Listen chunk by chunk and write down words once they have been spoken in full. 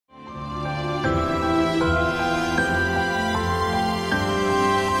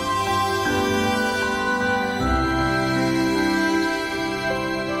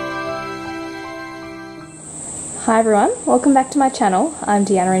Hi everyone, welcome back to my channel. I'm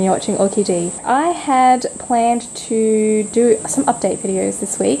Deanna and you're watching ORCHID. I had planned to do some update videos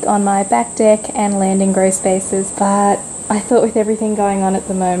this week on my back deck and landing grow spaces, but I thought with everything going on at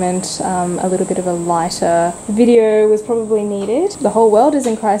the moment, a little bit of a lighter video was probably needed. The whole world is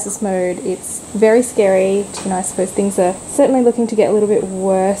in crisis mode. It's very scary, and I suppose things are certainly looking to get a little bit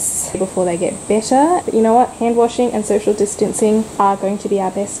worse before they get better. But you know what? Hand washing and social distancing are going to be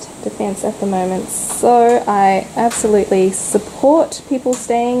our best defense at the moment. So I absolutely support people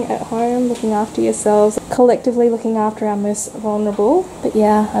staying at home, looking after yourselves, collectively looking after our most vulnerable. But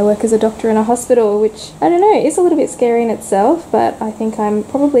yeah, I work as a doctor in a hospital, which I don't know, is a little bit scary in itself, but I think I'm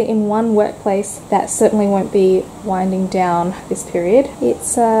probably in one workplace that certainly won't be winding down this period.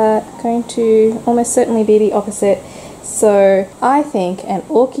 It's going to almost certainly be the opposite. So I think an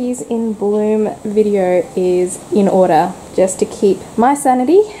Orchies in Bloom video is in order, just to keep my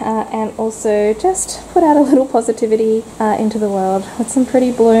sanity and also just put out a little positivity into the world with some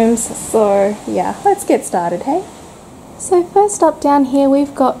pretty blooms. So yeah, let's get started, hey? So first up down here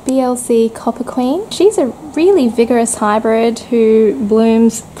we've got BLC Copper Queen. She's a really vigorous hybrid who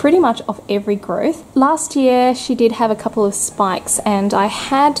blooms pretty much off every growth. Last year she did have a couple of spikes and I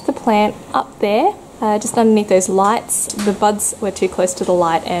had the plant up there just underneath those lights. The buds were too close to the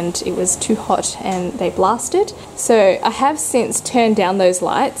light and it was too hot and they blasted. So I have since turned down those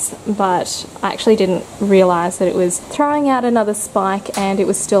lights, but I actually didn't realize that it was throwing out another spike and it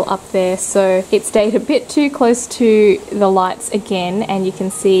was still up there. So it stayed a bit too close to the lights again, and you can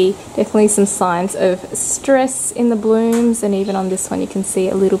see definitely some signs of stress in the blooms, and even on this one you can see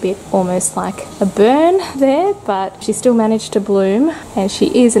a little bit almost like a burn there, but she still managed to bloom and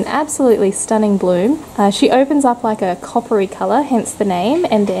she is an absolutely stunning bloom. She opens up like a coppery colour, hence the name,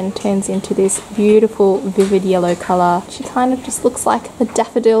 and then turns into this beautiful vivid yellow colour. She kind of just looks like a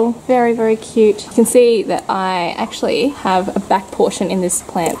daffodil. Very, very cute. You can see that I actually have a back portion in this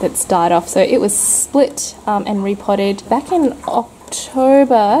plant that's died off. So it was split and repotted back in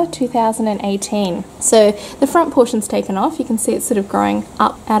October 2018. So the front portion's taken off. You can see it's sort of growing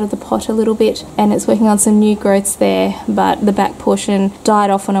up out of the pot a little bit and it's working on some new growths there, but the back portion died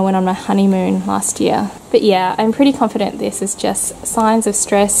off when I went on my honeymoon last year. But yeah, I'm pretty confident this is just signs of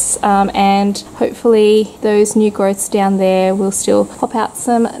stress, and hopefully those new growths down there will still pop out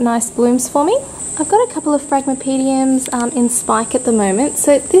some nice blooms for me. I've got a couple of Phragmipediums in spike at the moment.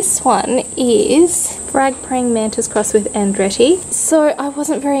 So this one is Frag Praying Mantis crossed with Andretti. So I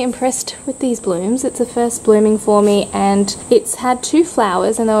wasn't very impressed with these blooms. It's a first blooming for me and it's had two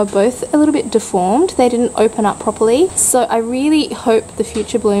flowers and they were both a little bit deformed. They didn't open up properly. So I really hope the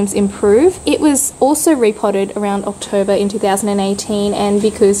future blooms improve. It was also repotted around October in 2018, and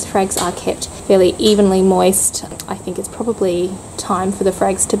because frags are kept fairly evenly moist, I think it's probably time for the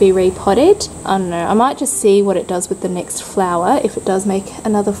frags to be repotted. I don't know, I might just see what it does with the next flower. If it does make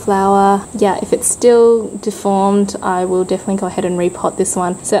another flower, yeah, if it's still deformed, I will definitely go ahead and repot this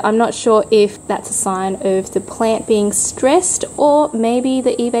one. So I'm not sure if that's a sign of the plant being stressed, or maybe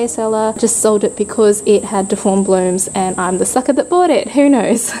the eBay seller just sold it because it had deformed blooms and I'm the sucker that bought it. Who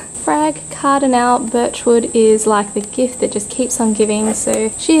knows? Frag Cardinal Birchwood is like the gift that just keeps on giving. So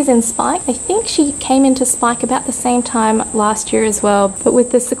she is in spike. I think she came into spike about the same time last year as well, but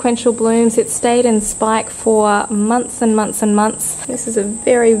with the sequential blooms it stayed in spike for months and months and months. This is a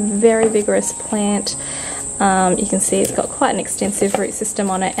very, very vigorous plant. You can see it's got quite an extensive root system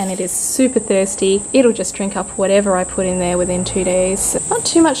on it and it is super thirsty. It'll just drink up whatever I put in there within 2 days. So not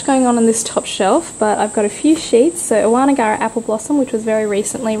too much going on this top shelf, but I've got a few sheaths. So Awanagara Apple Blossom, which was very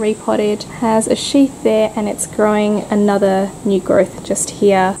recently repotted, has a sheath there and it's growing another new growth just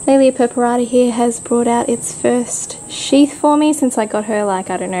here. Laelia purpurata here has brought out its first sheath for me since I got her, like,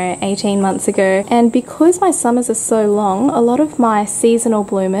 I don't know, 18 months ago. And because my summers are so long, a lot of my seasonal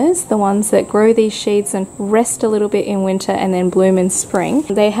bloomers, the ones that grow these sheaths and rest a little bit in winter and then bloom in spring,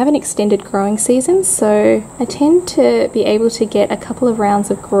 they have an extended growing season, so I tend to be able to get a couple of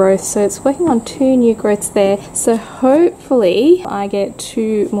rounds of growth. So it's working on 2 new growths there, so hopefully I get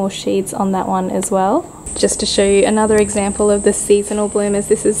 2 more sheaths on that one as well. Just to show you another example of the seasonal bloomers,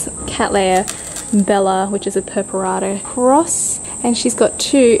 this is Cattleya Bella, which is a purpurata cross, and she's got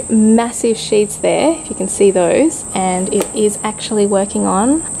 2 massive sheaths there, if you can see those, and it is actually working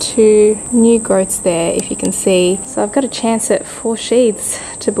on 2 new growths there, if you can see. So I've got a chance at 4 sheaths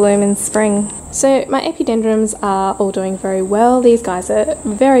to bloom in spring. So my epidendrums are all doing very well. These guys are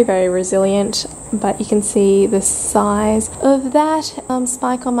very, very resilient, but you can see the size of that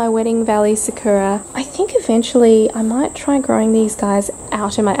spike on my Wedding Valley Sakura. I think eventually I might try growing these guys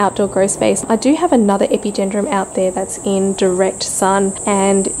out in my outdoor grow space. I do have another epidendrum out there that's in direct sun,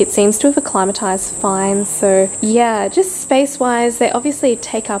 and it seems to have acclimatized fine. So yeah, just space-wise, they obviously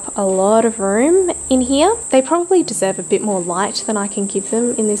take up a lot of room in here. They probably deserve a bit more light than I can give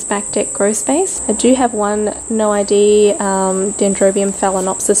them in this back deck grow space. I do have one no ID Dendrobium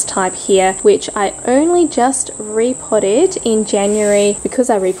phalaenopsis type here, which I only just repotted in January.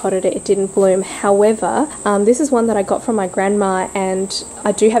 Because I repotted it, it didn't bloom. However, this is one that I got from my grandma, and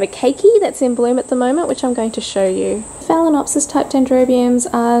I do have a keiki that's in bloom at the moment, which I'm going to show you. Phalaenopsis type dendrobiums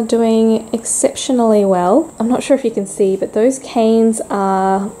are doing exceptionally well. I'm not sure if you can see, but those canes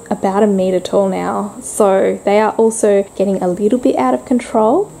are about 1 meter tall now, so they are also getting a little bit out of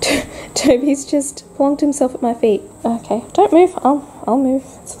control. Toby's just plonked himself at my feet. Okay, don't move. I'll move.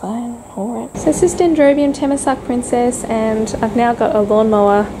 It's fine. Alright. So this is Dendrobium Temasek Princess, and I've now got a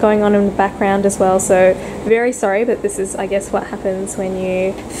lawnmower going on in the background as well, so very sorry, but this is, I guess, what happens when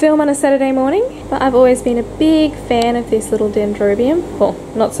you film on a Saturday morning. But I've always been a big fan of this little dendrobium. Well,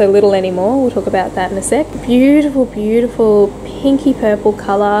 not so little anymore. We'll talk about that in a sec. Beautiful, beautiful pinky purple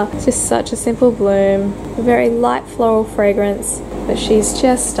colour. It's just such a simple bloom. A very light floral fragrance, but she's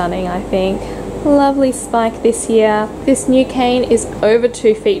just stunning, I think. Lovely spike this year. This new cane is over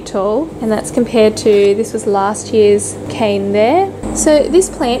 2 feet tall, and that's compared to, this was last year's cane there. So this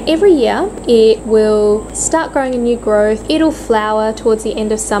plant, every year it will start growing a new growth. It'll flower towards the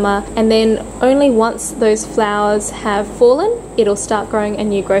end of summer, and then only once those flowers have fallen, it'll start growing a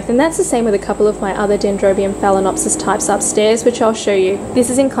new growth. And that's the same with a couple of my other Dendrobium phalaenopsis types upstairs, which I'll show you.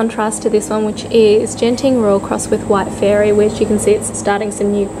 This is in contrast to this one, which is Genting Royal crossed with White Fairy, which you can see it's starting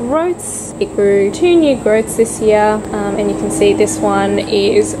some new growths. It grew 2 new growths this year, and you can see this one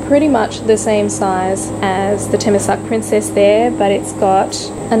is pretty much the same size as the Temasek Princess there, but it's got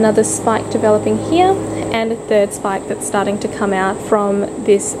another spike developing here and a third spike that's starting to come out from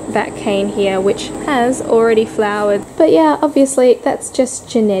this back cane here, which has already flowered. But yeah, obviously that's just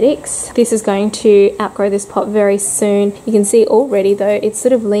genetics. This is going to outgrow this pot very soon. You can see already though it's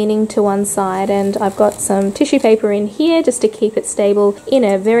sort of leaning to one side, and I've got some tissue paper in here just to keep it stable in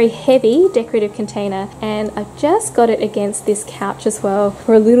a very heavy decorative container, and I've just got it against this couch as well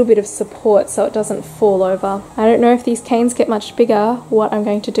for a little bit of support so it doesn't fall over. I don't know if these canes get much bigger, what I'm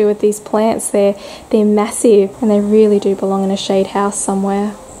going to do with these plants. They're massive, and they really do belong in a shade house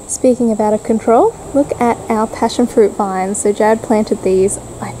somewhere. Speaking of out of control, look at our passion fruit vines. So Jared planted these,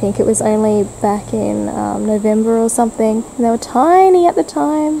 I think it was only back in November or something, and they were tiny at the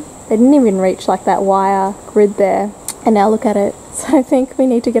time. They didn't even reach like that wire grid there, and now look at it. So I think we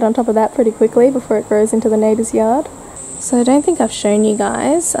need to get on top of that pretty quickly before it grows into the neighbour's yard. So I don't think I've shown you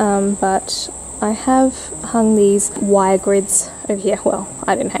guys, but I have hung these wire grids over here. Well,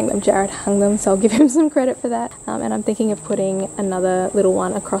 I didn't hang them, Jared hung them, so I'll give him some credit for that. And I'm thinking of putting another little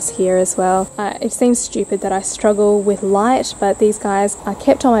one across here as well. It seems stupid that I struggle with light, but these guys are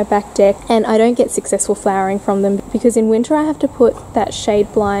kept on my back deck, and I don't get successful flowering from them because in winter I have to put that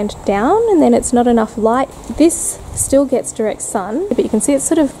shade blind down, and then it's not enough light. This still gets direct sun, but you can see it's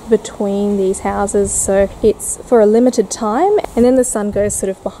sort of between these houses, so it's for a limited time, and then the sun goes sort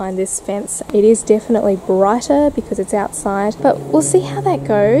of behind this fence. It is definitely brighter because it's outside, but we'll see how that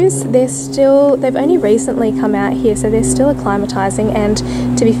goes. They've only recently come out here, so they're still acclimatizing,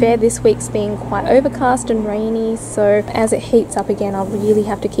 and to be fair, this week's been quite overcast and rainy, so as it heats up again, I'll really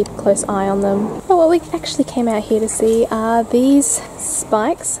have to keep a close eye on them. But what we actually came out here to see are these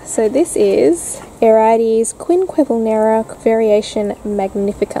spikes. So this is Aerides quinquevalnera variation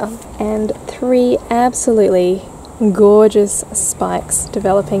magnifica, and 3 absolutely gorgeous spikes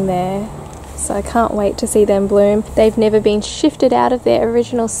developing there. So I can't wait to see them bloom. They've never been shifted out of their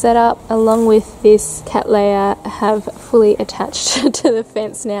original setup, along with this Cattleya have fully attached to the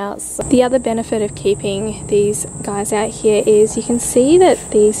fence now. So the other benefit of keeping these guys out here is you can see that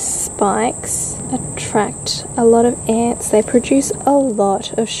these spikes attract a lot of ants. They produce a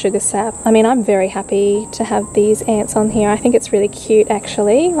lot of sugar sap. I mean, I'm very happy to have these ants on here. I think it's really cute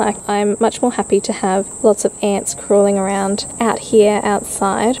actually. Like, I'm much more happy to have lots of ants crawling around out here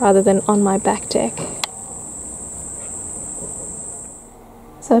outside rather than on my back deck.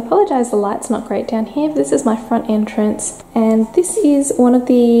 So I apologise the light's not great down here, but this is my front entrance, and this is one of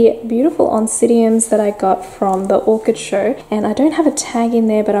the beautiful oncidiums that I got from the orchid show, and I don't have a tag in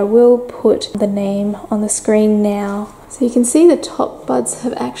there, but I will put the name on the screen now. So you can see the top buds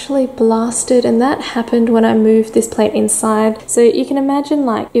have actually blasted, and that happened when I moved this plant inside. So you can imagine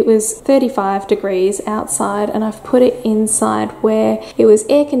like it was 35 degrees outside and I've put it inside where it was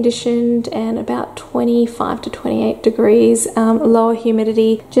air conditioned and about 25 to 28 degrees, lower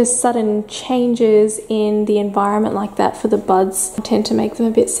humidity. Just sudden changes in the environment like that for the buds tend to make them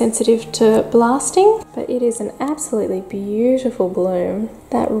a bit sensitive to blasting. But it is an absolutely beautiful bloom.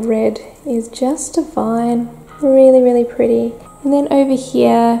 That red is just divine. Really, really pretty. And then over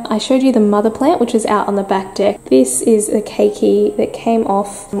here, I showed you the mother plant, which is out on the back deck. This is a keiki that came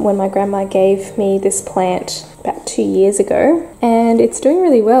off when my grandma gave me this plant about 2 years ago, and it's doing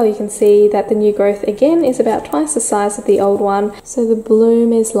really well. You can see that the new growth again is about twice the size of the old one. So the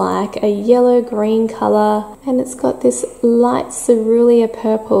bloom is like a yellow-green color, and it's got this light cerulean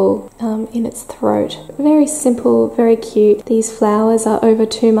purple in its throat. Very simple, very cute. These flowers are over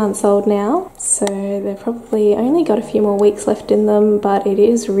 2 months old now, so they've probably only got a few more weeks left in them, but it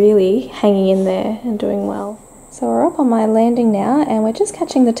is really hanging in there and doing well. So we're up on my landing now, and we're just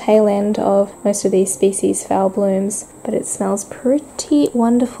catching the tail end of most of these species foul blooms, but it smells pretty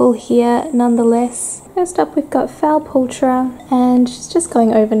wonderful here nonetheless. First up we've got Foul Pultra, and she's just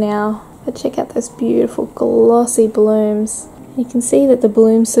going over now, but check out those beautiful glossy blooms. You can see that the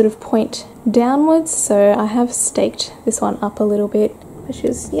blooms sort of point downwards, so I have staked this one up a little bit. She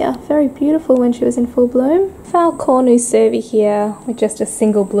was, yeah, very beautiful when she was in full bloom. Foul Cornu Cervi here with just a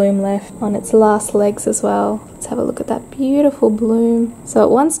single bloom left on its last legs as well. Let's have a look at that beautiful bloom. So at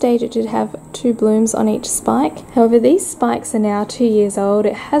one stage it did have 2 blooms on each spike. However, these spikes are now 2 years old.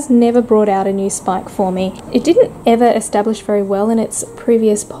 It has never brought out a new spike for me. It didn't ever establish very well in its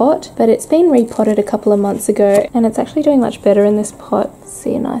previous pot, but it's been repotted a couple of months ago and it's actually doing much better in this pot.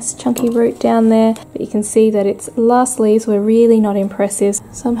 See a nice chunky root down there, but you can see that its last leaves were really not impressive.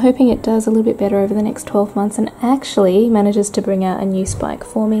 So I'm hoping it does a little bit better over the next 12 months and actually manages to bring out a new spike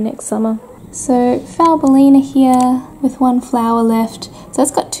for me next summer. So Foul Bellina here with 1 flower left. So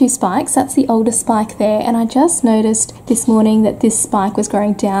it's got 2 spikes, that's the older spike there, and I just noticed this morning that this spike was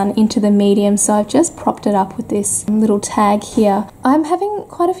growing down into the medium, so I've just propped it up with this little tag here. I'm having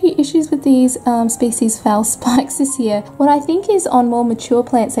quite a few issues with these species foul spikes this year. What I think is on more mature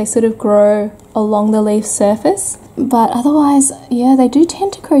plants they sort of grow along the leaf surface, but otherwise, yeah, they do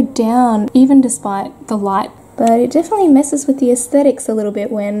tend to grow down even despite the light. But it definitely messes with the aesthetics a little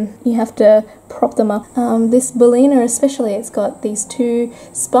bit when you have to prop them up. This Bellina especially, it's got these 2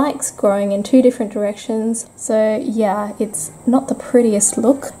 spikes growing in 2 different directions. So yeah, it's not the prettiest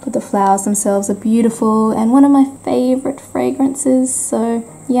look, but the flowers themselves are beautiful and one of my favorite fragrances. So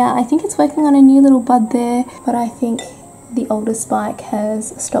yeah, I think it's working on a new little bud there, but I think the older spike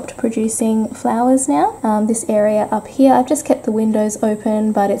has stopped producing flowers now. This area up here, I've just kept the windows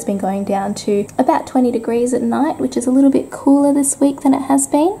open, but it's been going down to about 20 degrees at night, which is a little bit cooler this week than it has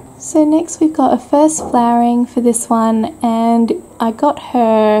been. So next we've got a first flowering for this one, and I got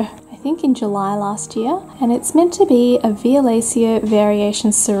her I think in July last year, and it's meant to be a Violacea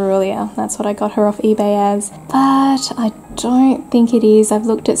variation Cerulean. That's what I got her off eBay as, but I don't think it is. I've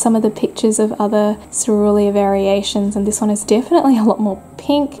looked at some of the pictures of other Cerulean variations and this one is definitely a lot more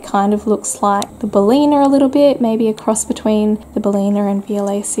pink. Kind of looks like the Bellina a little bit, maybe a cross between the Bellina and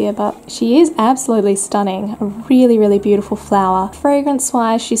Violacea, but she is absolutely stunning. A really, really beautiful flower. Fragrance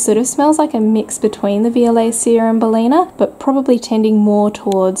wise, she sort of smells like a mix between the Violacea and Bellina, but probably tending more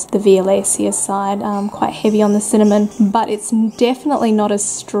towards the Violacea side, quite heavy on the cinnamon, but it's definitely not as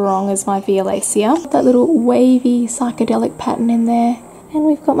strong as my Violacea. That little wavy psychedelic pattern in there. And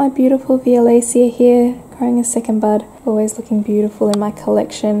we've got my beautiful Violacea here, growing a second bud. Always looking beautiful in my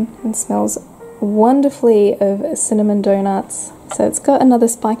collection and smells wonderfully of cinnamon donuts. So it's got another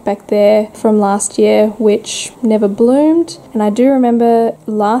spike back there from last year which never bloomed, and I do remember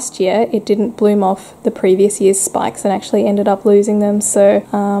last year it didn't bloom off the previous year's spikes and actually ended up losing them, so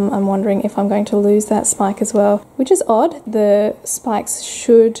I'm wondering if I'm going to lose that spike as well, which is odd. The spikes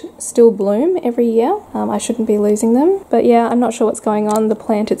should still bloom every year. I shouldn't be losing them, but yeah, I'm not sure what's going on. The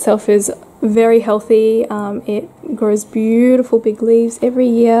plant itself is very healthy. It grows beautiful big leaves every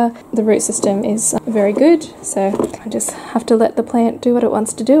year. The root system is very good, so I just have to let the plant do what it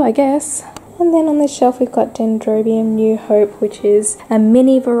wants to do, I guess. And then on this shelf we've got Dendrobium New Hope, which is a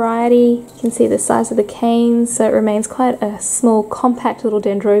mini variety. You can see the size of the canes, so it remains quite a small, compact little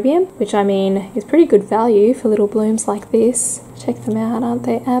dendrobium, which I mean is pretty good value for little blooms like this. Check them out, aren't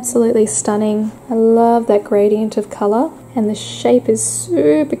they absolutely stunning? I love that gradient of colour, and the shape is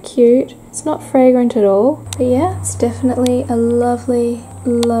super cute. It's not fragrant at all, but yeah, it's definitely a lovely,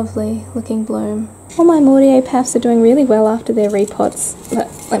 lovely looking bloom. All my Mortier paths are doing really well after their repots,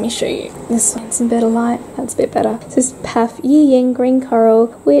 but let me show you. This one's in better light. That's a bit better. This is Path Yi Ying Green Coral,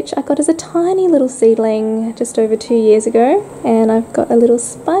 which I got as a tiny little seedling just over 2 years ago. And I've got a little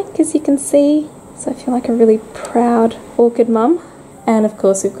spike, as you can see. So I feel like a really proud orchid mum. And of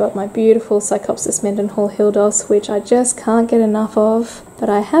course we've got my beautiful Psychopsis Mendenhall Hildos, which I just can't get enough of. But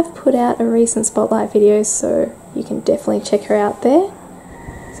I have put out a recent spotlight video, so you can definitely check her out there.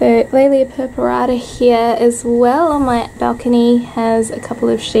 So Laelia purpurata here as well on my balcony has a couple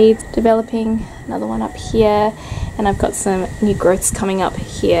of sheaths developing, another one up here, and I've got some new growths coming up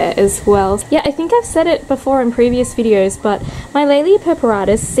here as well. Yeah, I think I've said it before in previous videos, but my Laelia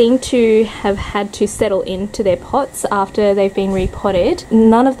purpuratas seem to have had to settle into their pots after they've been repotted.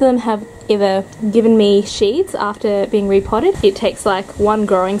 None of them have ever given me sheaths after being repotted. It takes like one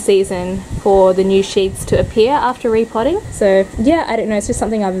growing season for the new sheaths to appear after repotting. So yeah, I don't know, it's just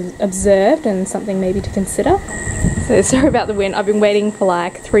something I've observed and something maybe to consider. So sorry about the wind. I've been waiting for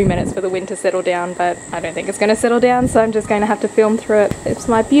like 3 minutes for the wind to settle down, but I don't think it's going to settle down, so I'm just going to have to film through it. It's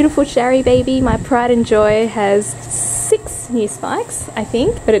my beautiful Shari baby. My pride and joy has 6 new spikes, I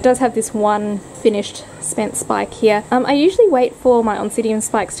think, but it does have this one finished spent spike here. I usually wait for my Oncidium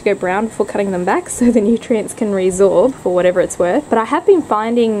spikes to go brown before cutting them back so the nutrients can resorb for whatever it's worth, but I have been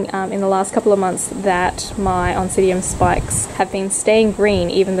finding in the last couple of months that my Oncidium spikes have been staying green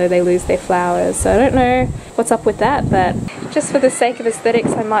even though they lose their flowers, so I don't know what's up with that, but just for the sake of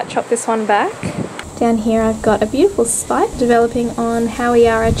aesthetics I might chop this one back. Down here I've got a beautiful spike developing on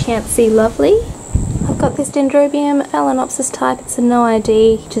Howiara Chansey Lovely. I've got this Dendrobium Phalaenopsis type, it's a no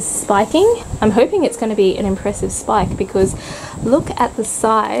ID, just spiking. I'm hoping it's going to be an impressive spike because look at the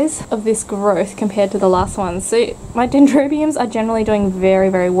size of this growth compared to the last one. So my Dendrobiums are generally doing very,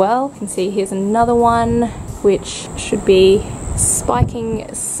 very well. You can see here's another one which should be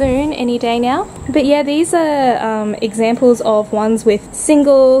spiking soon, any day now. But yeah, these are examples of ones with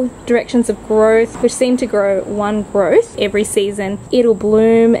single directions of growth which seem to grow one growth every season. It'll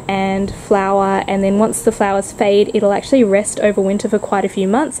bloom and flower, and then once the flowers fade it'll actually rest over winter for quite a few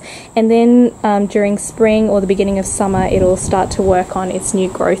months, and then during spring or the beginning of summer it'll start to work on its new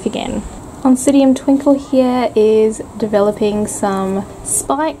growth again. Oncidium Twinkle here is developing some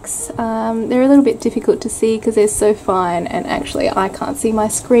spikes. They're a little bit difficult to see because they're so fine, and actually I can't see my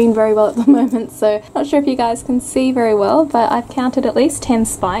screen very well at the moment, so not sure if you guys can see very well, but I've counted at least 10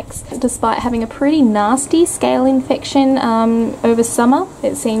 spikes. Despite having a pretty nasty scale infection over summer,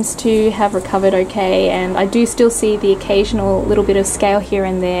 it seems to have recovered okay, and I do still see the occasional little bit of scale here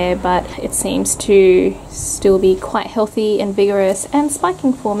and there, but it seems to still be quite healthy and vigorous and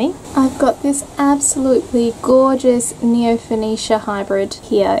spiking for me. I've got this absolutely gorgeous Neophonetia hybrid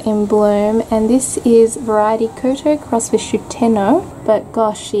here in bloom, and this is variety Koto crossed with Shuteno, but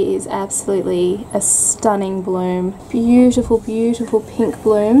gosh, she is absolutely a stunning bloom. Beautiful, beautiful pink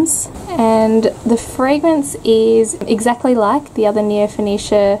blooms, and the fragrance is exactly like the other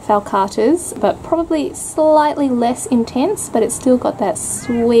Neophonetia falcatas, but probably slightly less intense, but it's still got that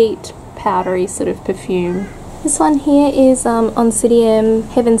sweet powdery sort of perfume. This one here is Oncidium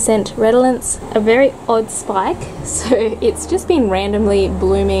Heaven Sent Redolence, a very odd spike, so it's just been randomly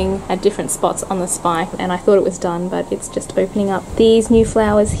blooming at different spots on the spike, and I thought it was done, but it's just opening up these new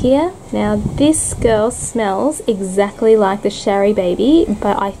flowers here. Now this girl smells exactly like the Shari baby,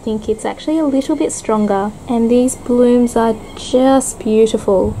 but I think it's actually a little bit stronger, and these blooms are just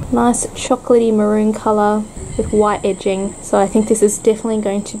beautiful. Nice chocolatey maroon colour with white edging, so I think this is definitely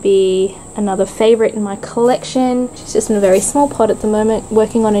going to be another favourite in my collection. She's just in a very small pot at the moment,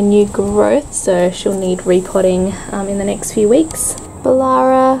 working on a new growth, so she'll need repotting in the next few weeks.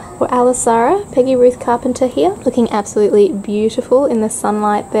 Balara or Alisara, Peggy Ruth Carpenter here, looking absolutely beautiful in the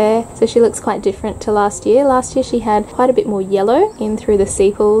sunlight there. So she looks quite different to last year. Last year she had quite a bit more yellow in through the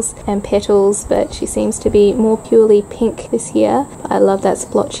sepals and petals, but she seems to be more purely pink this year. I love that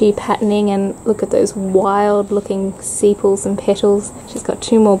splotchy patterning, and look at those wild looking sepals and petals. She's got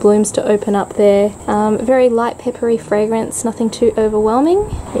 2 more blooms to open up there. Very light peppery fragrance, nothing too overwhelming.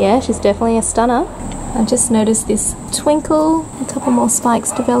 Yeah, she's definitely a stunner. I just noticed this twinkle, a couple more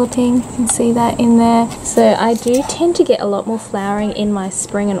spikes developing, you can see that in there. So I do tend to get a lot more flowering in my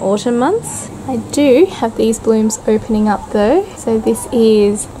spring and autumn months. I do have these blooms opening up though. So this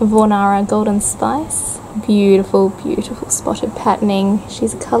is Vornara Golden Spice. Beautiful, beautiful spotted patterning.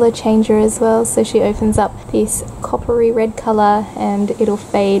 She's a colour changer as well, so she opens up this coppery red colour and it'll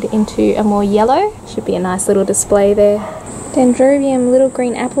fade into a more yellow. Should be a nice little display there. Dendrobium Little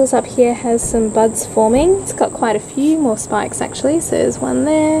Green Apples up here has some buds forming. It's got quite a few more spikes actually, so there's one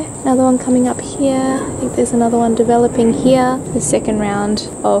there, another one coming up here, I think there's another one developing here. The second round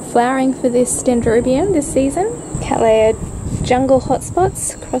of flowering for this Dendrobium this season. Cattleya Jungle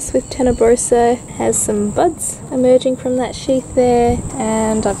Hotspots crossed with Tenebrosa has some buds emerging from that sheath there,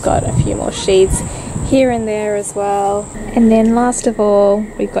 and I've got a few more sheaths here and there as well. And then last of all,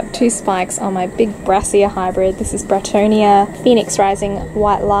 we've got two spikes on my big Brassica hybrid. This is Bratonia Phoenix Rising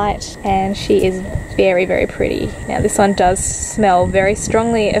White Light, and she is very, very pretty. Now this one does smell very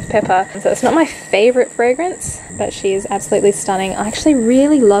strongly of pepper, so it's not my favorite fragrance, but she is absolutely stunning. I actually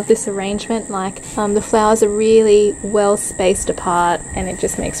really love this arrangement. Like the flowers are really well spaced apart, and it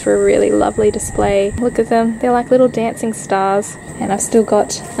just makes for a really lovely display. Look at them, they're like little dancing stars. And I've still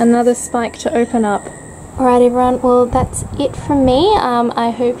got another spike to open up. Alright everyone, well that's it from me. I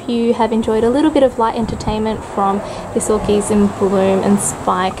hope you have enjoyed a little bit of light entertainment from this Orchies in bloom and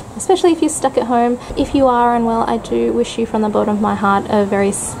spike, especially if you're stuck at home. If you are unwell, I do wish you from the bottom of my heart a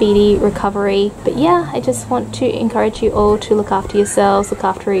very speedy recovery. But yeah, I just want to encourage you all to look after yourselves, look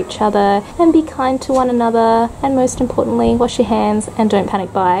after each other, and be kind to one another, and most importantly, wash your hands and don't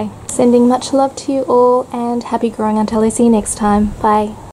panic buy. Sending much love to you all, and happy growing until I see you next time. Bye.